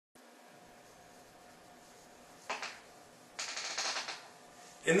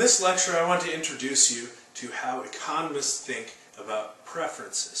In this lecture, I want to introduce you to how economists think about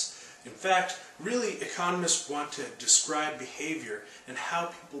preferences. In fact, really, economists want to describe behavior and how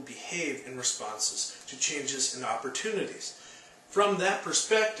people behave in responses to changes in opportunities. From that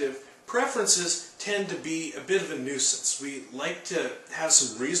perspective, preferences tend to be a bit of a nuisance. We like to have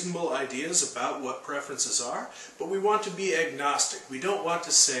some reasonable ideas about what preferences are, but we want to be agnostic. We don't want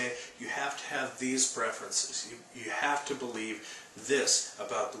to say, you have to have these preferences. You have to believe this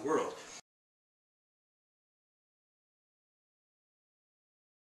about the world.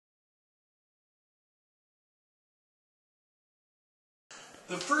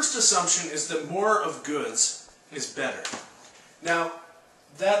 The first assumption is that more of goods is better. Now,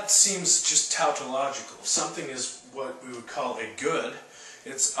 that seems just tautological. Something is what we would call a good.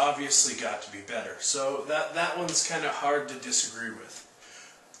 It's obviously got to be better. So that one's kind of hard to disagree with.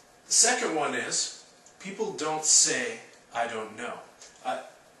 The second one is, people don't say, I don't know.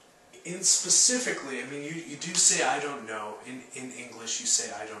 Specifically, I mean, you do say I don't know. In English you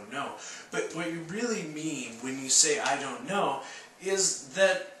say I don't know. But what you really mean when you say I don't know is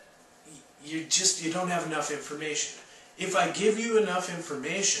that you don't have enough information. If I give you enough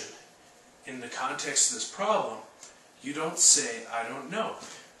information in the context of this problem, you don't say I don't know.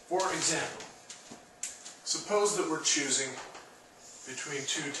 For example, suppose that we're choosing between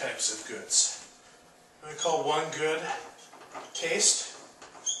two types of goods. I'm going to call one good taste,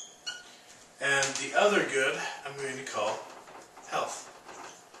 and the other good I'm going to call health.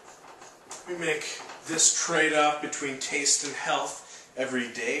 We make this trade-off between taste and health every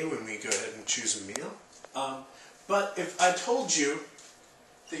day when we go ahead and choose a meal. But if I told you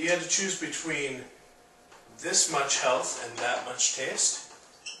that you had to choose between this much health and that much taste,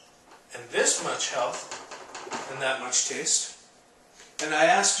 and this much health and that much taste, and I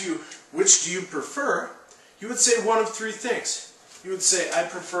asked you, which do you prefer, you would say one of three things. You would say, I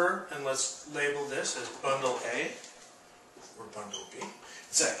prefer, and let's label this as bundle A or bundle B.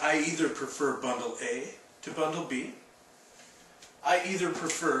 Say, I either prefer bundle A to bundle B. I either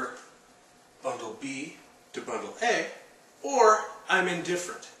prefer bundle B to bundle A, or I'm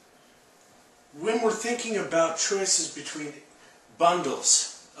indifferent. When we're thinking about choices between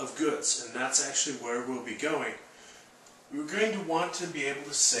bundles of goods, and that's actually where we'll be going, we're going to want to be able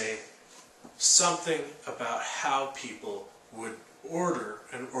to say something about how people would order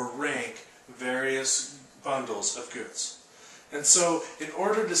or rank various bundles of goods. And so, in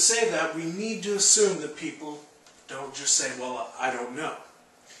order to say that, we need to assume that people don't just say, well, I don't know.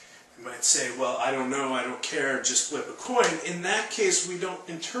 You might say, well, I don't know, I don't care, just flip a coin. In that case, we don't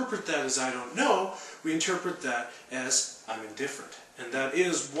interpret that as I don't know, we interpret that as I'm indifferent. And that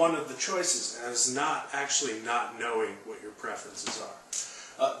is one of the choices, as not actually not knowing what your preferences are.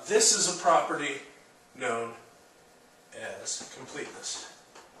 This is a property known as completeness.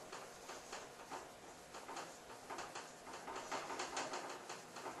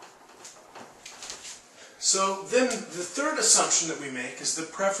 So then the third assumption that we make is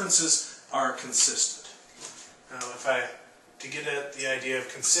that preferences are consistent. Now to get at the idea of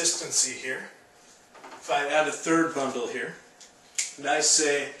consistency here, if I add a third bundle here, and I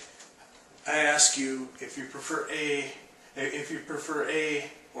ask you if you prefer A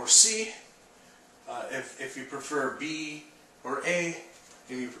or C, if you prefer B or A,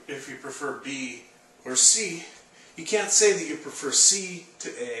 if you prefer B or C, you can't say that you prefer C to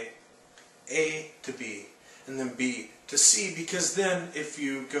A to B, and then B to C, because then if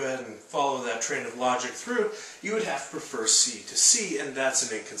you go ahead and follow that train of logic through, you would have to prefer C to C, and that's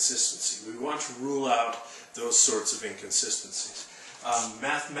an inconsistency. We want to rule out those sorts of inconsistencies.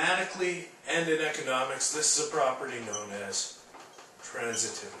 Mathematically and in economics, this is a property known as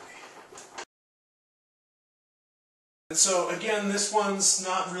transitivity. And so again, this one's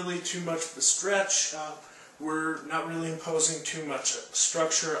not really too much of a stretch. We're not really imposing too much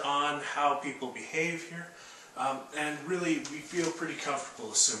structure on how people behave here. And really, we feel pretty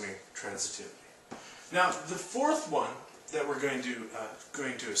comfortable assuming transitivity. Now, the fourth one that we're going to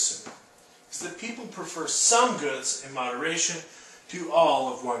assume is that people prefer some goods in moderation to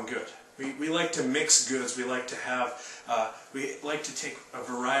all of one good. We like to mix goods. We like to take a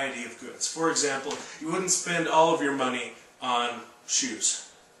variety of goods. For example, you wouldn't spend all of your money on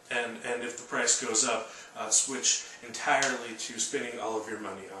shoes, and if the price goes up, switch entirely to spending all of your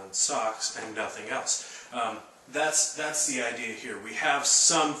money on socks and nothing else. That's the idea here. We have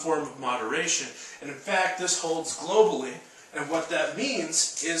some form of moderation, and in fact, this holds globally. And what that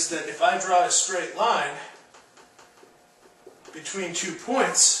means is that if I draw a straight line between 2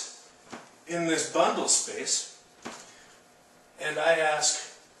 points in this bundle space, and I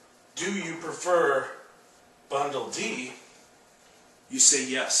ask, do you prefer bundle D? you say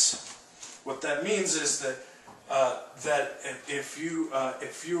yes. What that means is that if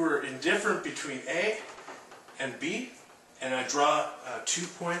you were indifferent between A and B, and I draw 2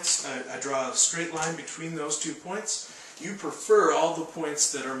 points, I draw a straight line between those 2 points, you prefer all the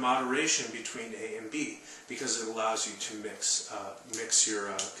points that are moderation between A and B, because it allows you to mix your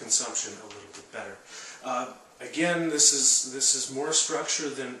consumption a little bit better. Again, this is more structure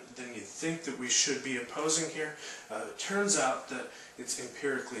than you think that we should be imposing here. It turns out that it's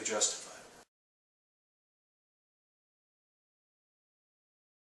empirically justified.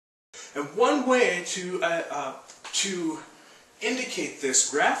 And one way to indicate this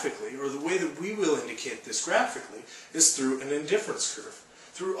graphically, or the way that we will indicate this graphically, is through an indifference curve.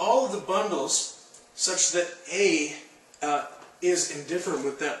 Through all of the bundles, such that A is indifferent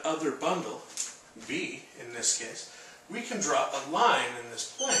with that other bundle, B in this case, we can draw a line in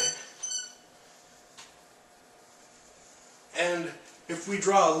this plane. And if we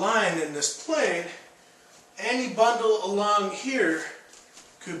draw a line in this plane, any bundle along here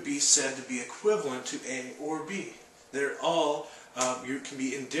could be said to be equivalent to A or B. They're all, you can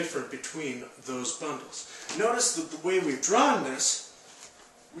be indifferent between those bundles. Notice that the way we've drawn this,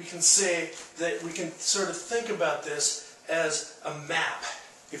 we can say that we can sort of think about this as a map.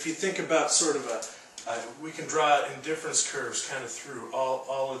 If you think about sort of we can draw indifference curves kind of through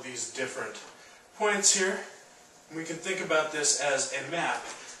all of these different points here. We can think about this as a map.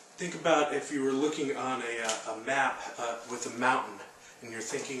 Think about if you were looking on a map with a mountain, and you're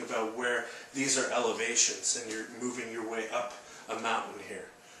thinking about where these are elevations, and you're moving your way up a mountain here.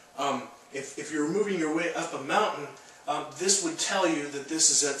 If you're moving your way up a mountain, this would tell you that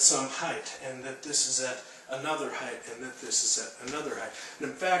this is at some height, and that this is at another height, and that this is at another height. And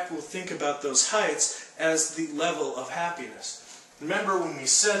in fact, we'll think about those heights as the level of happiness. Remember when we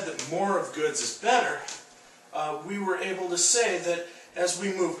said that more of goods is better, we were able to say that as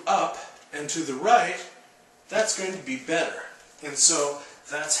we move up and to the right, that's going to be better. And so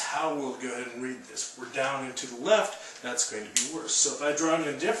that's how we'll go ahead and read this. We're down and to the left, that's going to be worse. So if I draw an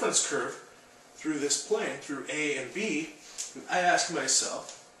indifference curve through this plane, through A and B, I ask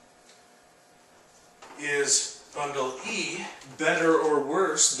myself, is bundle E better or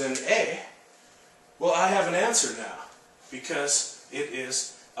worse than A? Well, I have an answer now, because it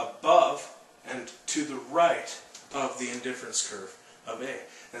is above and to the right of the indifference curve of A.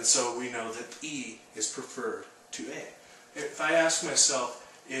 And so we know that E is preferred to A. If I ask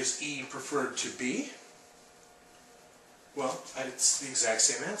myself, is E preferred to B? Well, it's the exact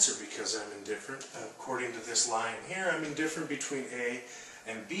same answer, because I'm indifferent. According to this line here, I'm indifferent between A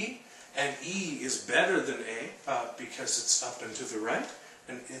and B. And E is better than A because it's up and to the right,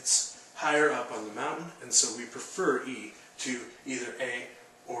 and it's higher up on the mountain, and so we prefer E to either A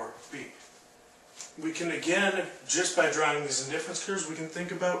or B. We can again, just by drawing these indifference curves, we can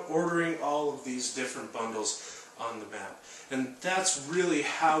think about ordering all of these different bundles on the map. And that's really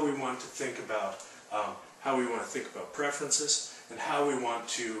how we want to think about preferences, and how we want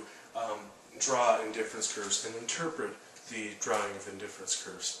to draw indifference curves and interpret the drawing of indifference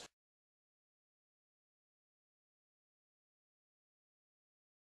curves.